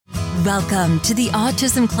Welcome to the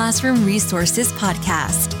Autism Classroom Resources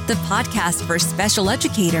Podcast, the podcast for special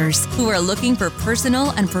educators who are looking for personal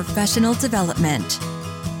and professional development.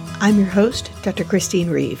 I'm your host, Dr. Christine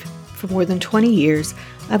Reeve. For more than 20 years,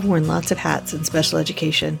 I've worn lots of hats in special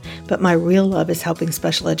education, but my real love is helping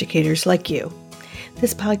special educators like you.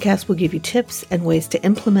 This podcast will give you tips and ways to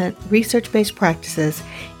implement research-based practices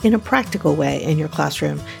in a practical way in your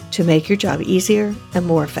classroom to make your job easier and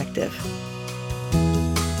more effective.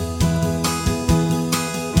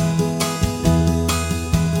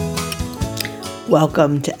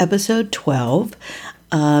 Welcome to episode 12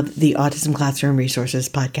 of the Autism Classroom Resources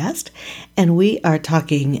Podcast, and we are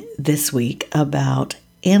talking this week about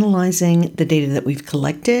analyzing the data that we've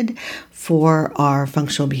collected for our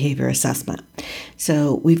functional behavior assessment.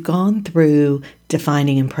 So we've gone through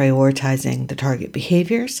defining and prioritizing the target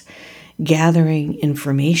behaviors, gathering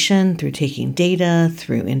information through taking data,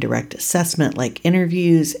 through indirect assessment like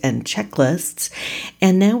interviews and checklists.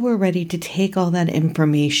 And now we're ready to take all that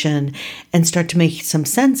information and start to make some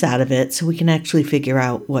sense out of it so we can actually figure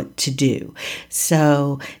out what to do.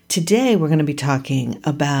 So today we're going to be talking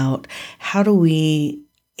about how do we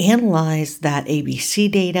analyze that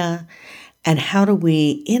ABC data and how do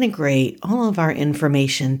we integrate all of our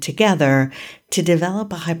information together to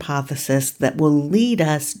develop a hypothesis that will lead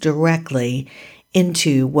us directly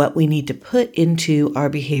into what we need to put into our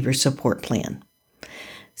behavior support plan.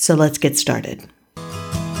 So let's get started.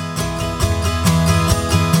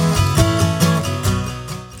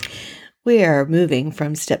 We are moving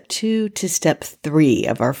from step 2 to step 3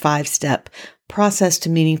 of our 5-step process to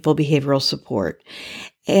meaningful behavioral support.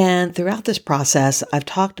 And throughout this process, I've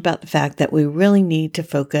talked about the fact that we really need to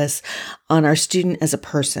focus on our student as a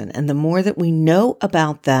person. And the more that we know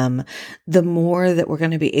about them, the more that we're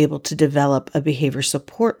going to be able to develop a behavior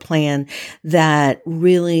support plan that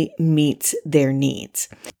really meets their needs.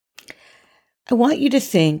 I want you to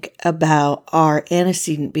think about our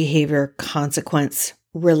antecedent behavior consequence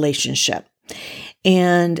relationship.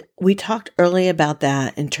 And we talked earlier about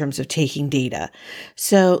that in terms of taking data.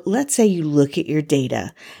 So let's say you look at your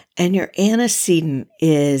data and your antecedent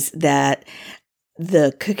is that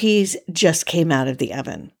the cookies just came out of the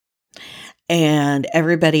oven and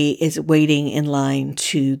everybody is waiting in line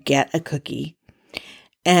to get a cookie.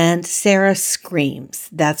 And Sarah screams.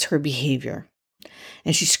 That's her behavior.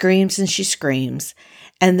 And she screams and she screams.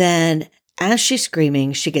 And then as she's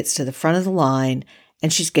screaming, she gets to the front of the line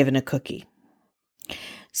and she's given a cookie.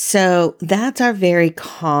 So that's our very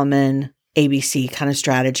common ABC kind of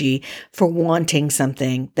strategy for wanting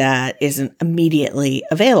something that isn't immediately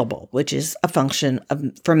available, which is a function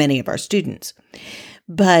for many of our students.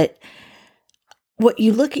 But what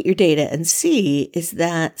you look at your data and see is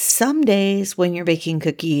that some days when you're baking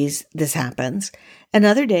cookies, this happens. And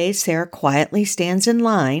other days, Sarah quietly stands in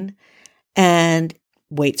line and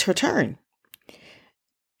waits her turn.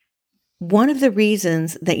 One of the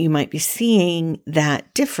reasons that you might be seeing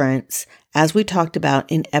that difference, as we talked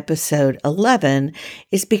about in episode 11,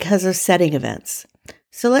 is because of setting events.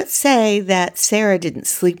 So let's say that Sarah didn't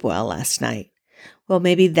sleep well last night. Well,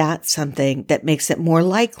 maybe that's something that makes it more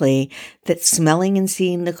likely that smelling and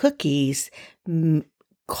seeing the cookies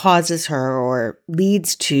causes her or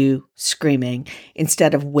leads to screaming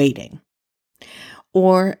instead of waiting.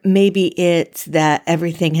 Or maybe it's that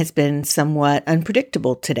everything has been somewhat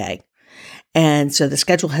unpredictable today. And so the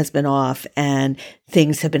schedule has been off and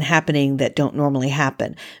things have been happening that don't normally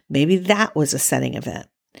happen. Maybe that was a setting event.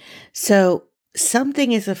 So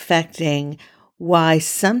something is affecting why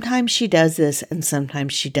sometimes she does this and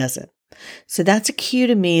sometimes she doesn't. So that's a cue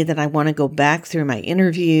to me that I want to go back through my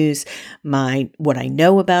interviews, what I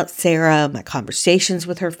know about Sarah, my conversations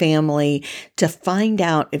with her family to find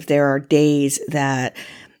out if there are days that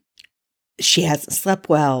she hasn't slept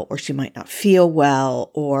well, or she might not feel well,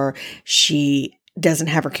 or she doesn't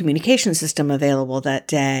have her communication system available that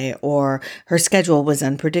day, or her schedule was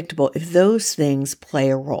unpredictable, if those things play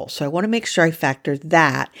a role. So I want to make sure I factor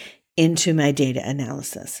that into my data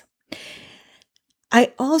analysis.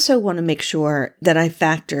 I also want to make sure that I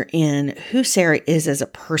factor in who Sarah is as a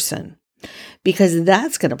person, because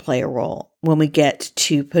that's going to play a role when we get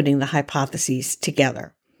to putting the hypotheses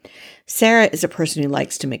together. Sarah is a person who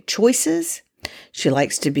likes to make choices. She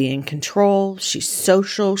likes to be in control. She's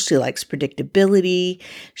social. She likes predictability.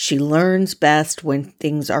 She learns best when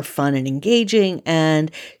things are fun and engaging,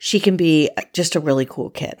 and she can be just a really cool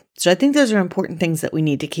kid. So I think those are important things that we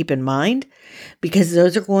need to keep in mind because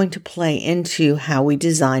those are going to play into how we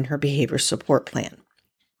design her behavior support plan.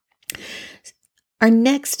 Our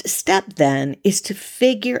next step then is to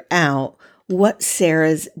figure out what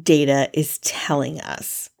Sarah's data is telling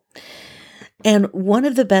us. And one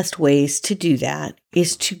of the best ways to do that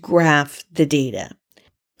is to graph the data.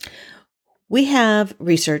 We have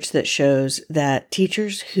research that shows that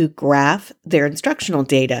teachers who graph their instructional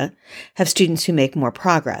data have students who make more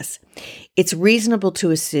progress. It's reasonable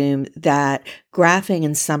to assume that graphing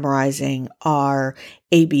and summarizing our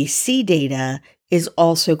ABC data is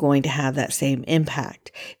also going to have that same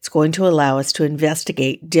impact. It's going to allow us to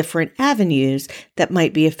investigate different avenues that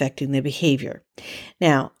might be affecting the behavior.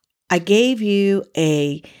 Now, I gave you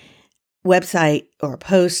a website or a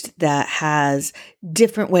post that has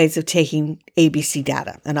different ways of taking ABC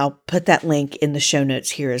data, and I'll put that link in the show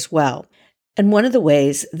notes here as well. And one of the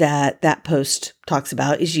ways that that post talks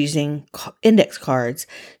about is using index cards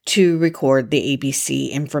to record the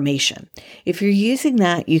ABC information. If you're using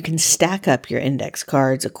that, you can stack up your index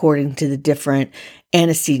cards according to the different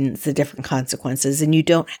antecedents, the different consequences, and you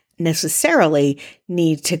don't necessarily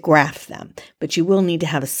need to graph them, but you will need to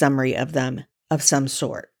have a summary of them of some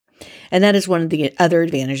sort. And that is one of the other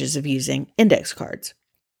advantages of using index cards.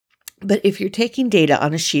 But if you're taking data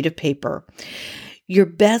on a sheet of paper, your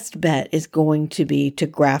best bet is going to be to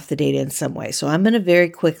graph the data in some way. So I'm going to very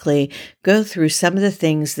quickly go through some of the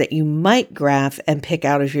things that you might graph and pick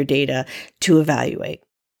out of your data to evaluate.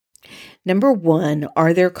 Number one,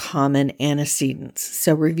 are there common antecedents?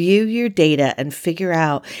 So review your data and figure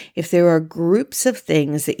out if there are groups of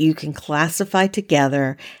things that you can classify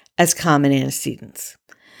together as common antecedents.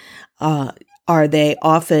 Are they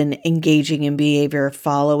often engaging in behavior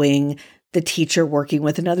following the teacher working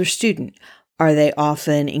with another student? Are they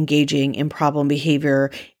often engaging in problem behavior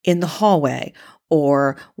in the hallway,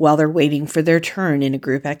 or while they're waiting for their turn in a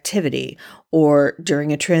group activity, or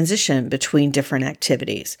during a transition between different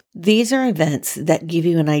activities? These are events that give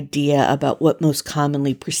you an idea about what most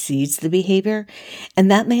commonly precedes the behavior, and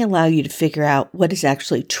that may allow you to figure out what is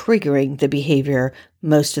actually triggering the behavior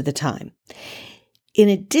most of the time. In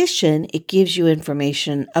addition, it gives you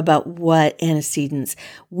information about what antecedents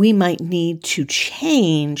we might need to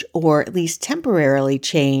change, or at least temporarily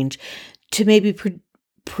change, to maybe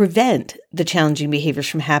prevent the challenging behaviors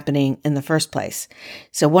from happening in the first place.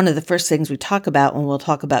 So one of the first things we talk about when we'll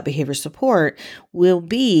talk about behavior support will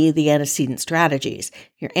be the antecedent strategies.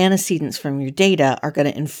 Your antecedents from your data are going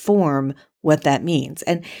to inform what that means.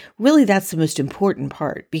 And really, that's the most important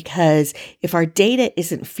part, because if our data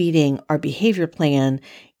isn't feeding our behavior plan,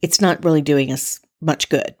 it's not really doing us much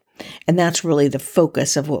good. And that's really the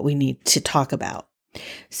focus of what we need to talk about.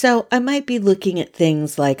 So I might be looking at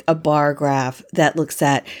things like a bar graph that looks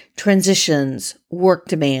at transitions, work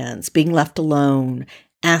demands, being left alone,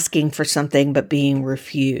 asking for something but being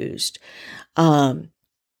refused,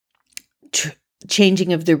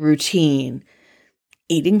 changing of the routine,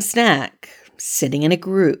 eating snack, sitting in a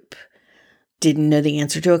group, didn't know the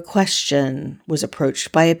answer to a question, was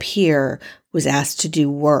approached by a peer, was asked to do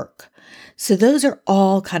work. So those are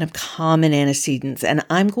all kind of common antecedents. And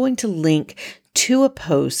I'm going to link to a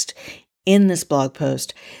post in this blog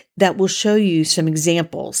post that will show you some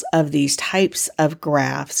examples of these types of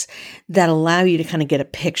graphs that allow you to kind of get a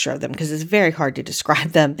picture of them, because it's very hard to describe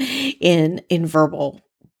them in verbal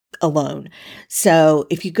alone. So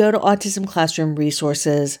if you go to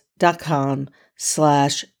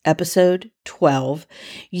autismclassroomresources.com/episode 12,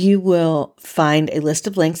 you will find a list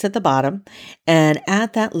of links at the bottom. And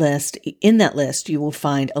in that list, you will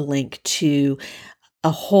find a link to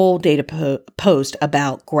a whole data post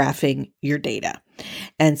about graphing your data.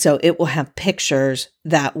 And so it will have pictures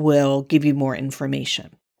that will give you more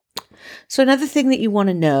information. So another thing that you want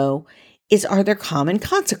to know is, are there common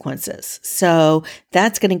consequences? So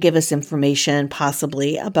that's going to give us information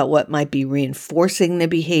possibly about what might be reinforcing the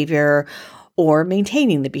behavior or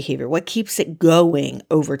maintaining the behavior, what keeps it going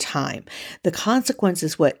over time. The consequence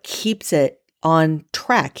is what keeps it on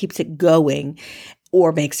track, keeps it going,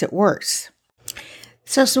 or makes it worse.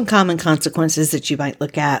 So some common consequences that you might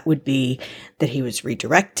look at would be that he was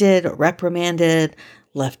redirected or reprimanded,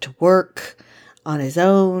 left to work on his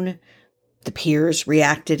own, the peers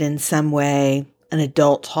reacted in some way, an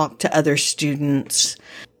adult talked to other students,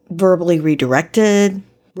 verbally redirected,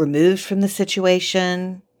 removed from the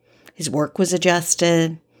situation, his work was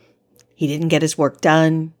adjusted, he didn't get his work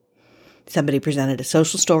done, somebody presented a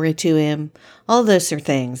social story to him. All those are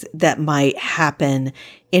things that might happen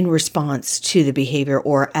in response to the behavior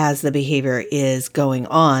or as the behavior is going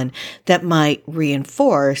on that might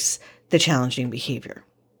reinforce the challenging behavior.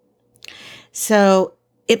 So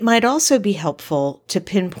It might also be helpful to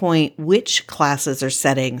pinpoint which classes or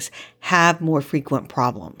settings have more frequent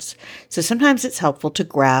problems. So sometimes it's helpful to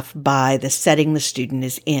graph by the setting the student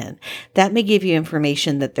is in. That may give you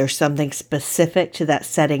information that there's something specific to that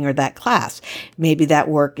setting or that class. Maybe that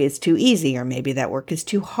work is too easy, or maybe that work is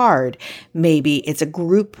too hard. Maybe it's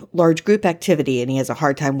a large group activity and he has a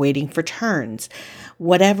hard time waiting for turns.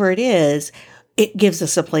 Whatever it is, it gives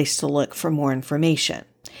us a place to look for more information.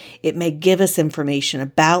 It may give us information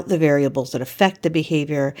about the variables that affect the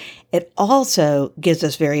behavior. It also gives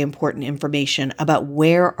us very important information about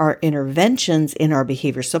where our interventions in our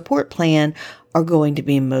behavior support plan are going to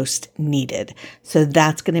be most needed. So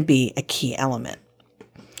that's going to be a key element.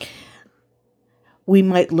 We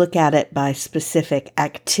might look at it by specific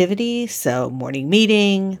activity, so morning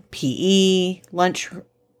meeting, PE, lunch,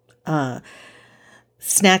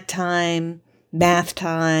 snack time, math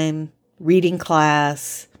time, reading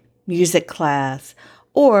class, music class,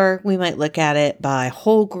 or we might look at it by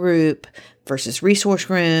whole group versus resource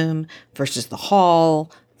room versus the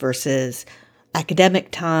hall versus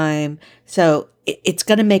academic time. So it's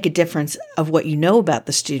going to make a difference of what you know about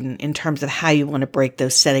the student in terms of how you want to break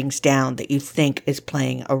those settings down that you think is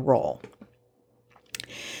playing a role.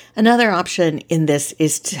 Another option in this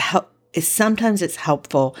is sometimes it's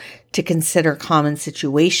helpful to consider common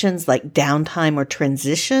situations like downtime or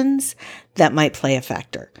transitions that might play a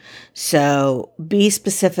factor. So be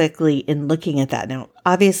specifically in looking at that. Now,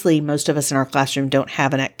 obviously, most of us in our classroom don't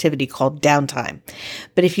have an activity called downtime.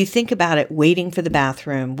 But if you think about it, waiting for the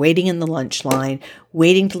bathroom, waiting in the lunch line,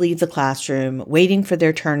 waiting to leave the classroom, waiting for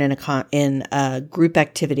their turn in a group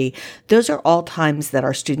activity, those are all times that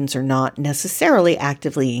our students are not necessarily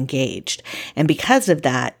actively engaged. And because of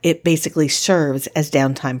that, it basically serves as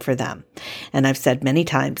downtime for them. And I've said many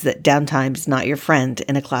times that downtime is not your friend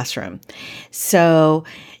in a classroom. So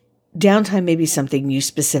downtime may be something you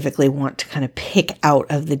specifically want to kind of pick out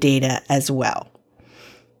of the data as well.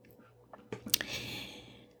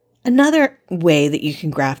 Another way that you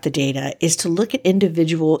can graph the data is to look at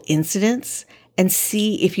individual incidents and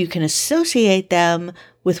see if you can associate them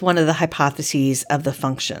with one of the hypotheses of the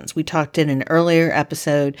functions. We talked in an earlier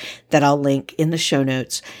episode that I'll link in the show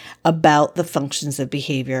notes about the functions of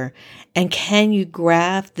behavior. And can you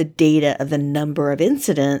graph the data of the number of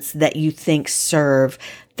incidents that you think serve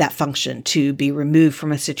that function to be removed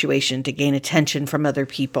from a situation, to gain attention from other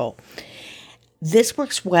people? This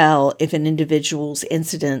works well if an individual's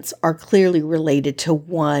incidents are clearly related to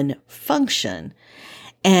one function.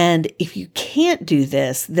 And if you can't do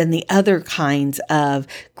this, then the other kinds of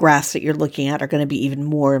graphs that you're looking at are going to be even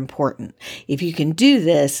more important. If you can do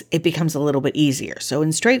this, it becomes a little bit easier. So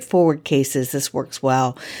in straightforward cases, this works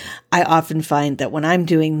well. I often find that when I'm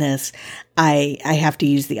doing this, I have to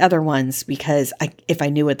use the other ones because if I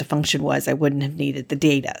knew what the function was, I wouldn't have needed the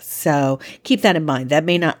data. So keep that in mind. That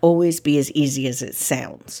may not always be as easy as it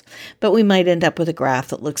sounds, but we might end up with a graph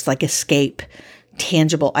that looks like escape,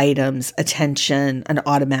 tangible items, attention, an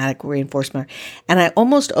automatic reinforcement. And I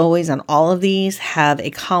almost always on all of these have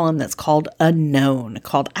a column that's called unknown,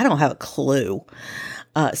 called I don't have a clue.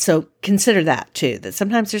 So consider that too, that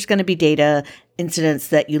sometimes there's going to be data incidents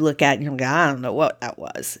that you look at and you're like, I don't know what that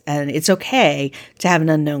was. And it's okay to have an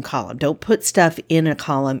unknown column. Don't put stuff in a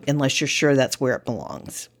column unless you're sure that's where it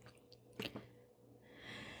belongs.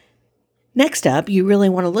 Next up, you really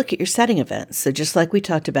want to look at your setting events. So just like we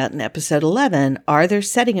talked about in episode 11, are there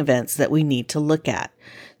setting events that we need to look at?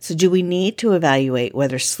 So do we need to evaluate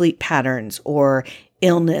whether sleep patterns or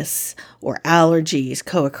illness or allergies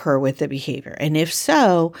co-occur with the behavior? And if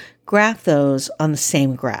so, graph those on the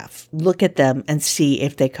same graph. Look at them and see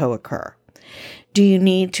if they co-occur. Do you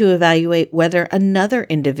need to evaluate whether another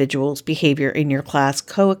individual's behavior in your class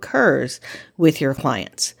co-occurs with your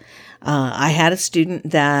clients? I had a student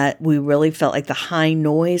that we really felt like the high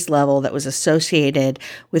noise level that was associated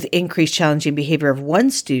with increased challenging behavior of one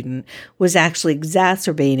student was actually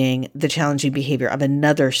exacerbating the challenging behavior of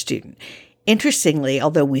another student. Interestingly,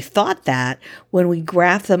 although we thought that, when we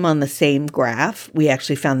graphed them on the same graph, we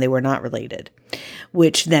actually found they were not related,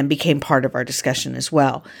 which then became part of our discussion as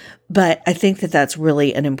well. But I think that that's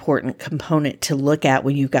really an important component to look at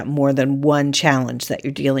when you've got more than one challenge that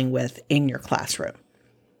you're dealing with in your classroom.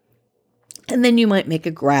 And then you might make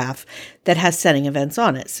a graph that has setting events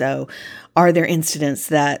on it. So are there incidents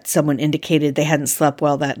that someone indicated they hadn't slept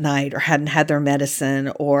well that night or hadn't had their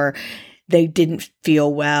medicine or they didn't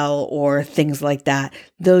feel well or things like that?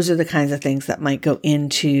 Those are the kinds of things that might go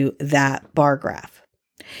into that bar graph.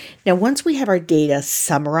 Now, once we have our data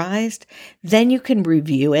summarized, then you can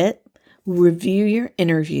review it, review your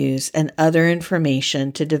interviews and other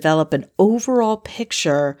information to develop an overall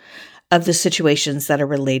picture of the situations that are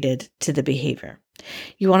related to the behavior.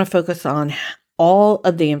 You want to focus on all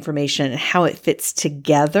of the information and how it fits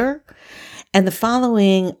together. And the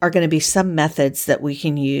following are going to be some methods that we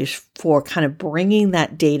can use for kind of bringing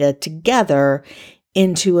that data together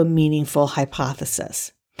into a meaningful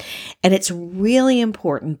hypothesis. And it's really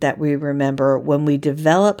important that we remember when we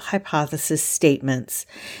develop hypothesis statements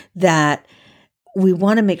that we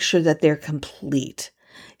want to make sure that they're complete.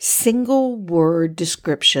 Single word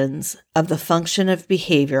descriptions of the function of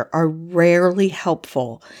behavior are rarely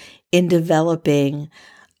helpful in developing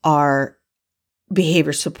our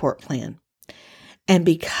behavior support plan. And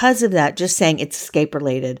because of that, just saying it's escape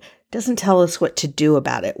related doesn't tell us what to do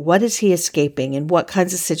about it. What is he escaping? In what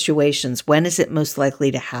kinds of situations? When is it most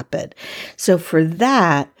likely to happen? So for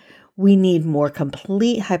that, we need more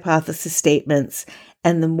complete hypothesis statements,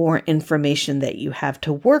 and the more information that you have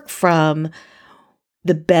to work from,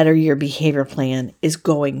 the better your behavior plan is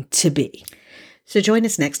going to be. So join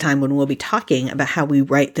us next time when we'll be talking about how we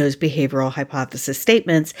write those behavioral hypothesis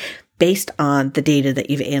statements based on the data that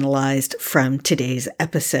you've analyzed from today's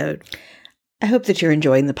episode. I hope that you're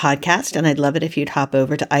enjoying the podcast, and I'd love it if you'd hop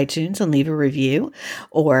over to iTunes and leave a review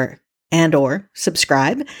or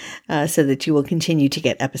subscribe so that you will continue to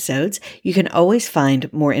get episodes. You can always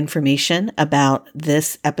find more information about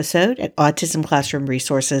this episode at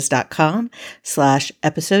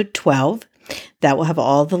autismclassroomresources.com/episode 12. That will have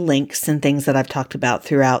all the links and things that I've talked about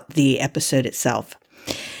throughout the episode itself.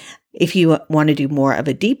 If you want to do more of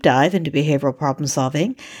a deep dive into behavioral problem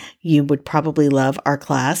solving, you would probably love our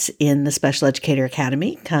class in the Special Educator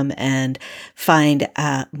Academy. Come and find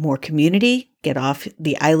more community, get off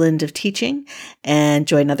the island of teaching, and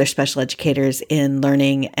join other special educators in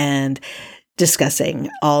learning and discussing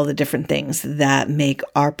all the different things that make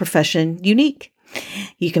our profession unique.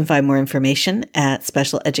 You can find more information at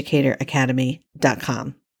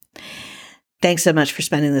specialeducatoracademy.com. Thanks so much for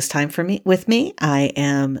spending this time with me. I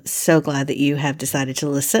am so glad that you have decided to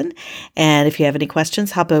listen. And if you have any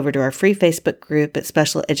questions, hop over to our free Facebook group at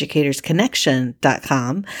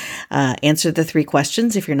specialeducatorsconnection.com. Answer the 3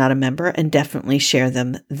 questions if you're not a member, and definitely share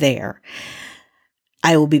them there.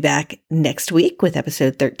 I will be back next week with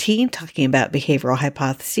episode 13, talking about behavioral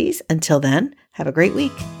hypotheses. Until then, have a great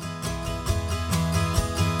week.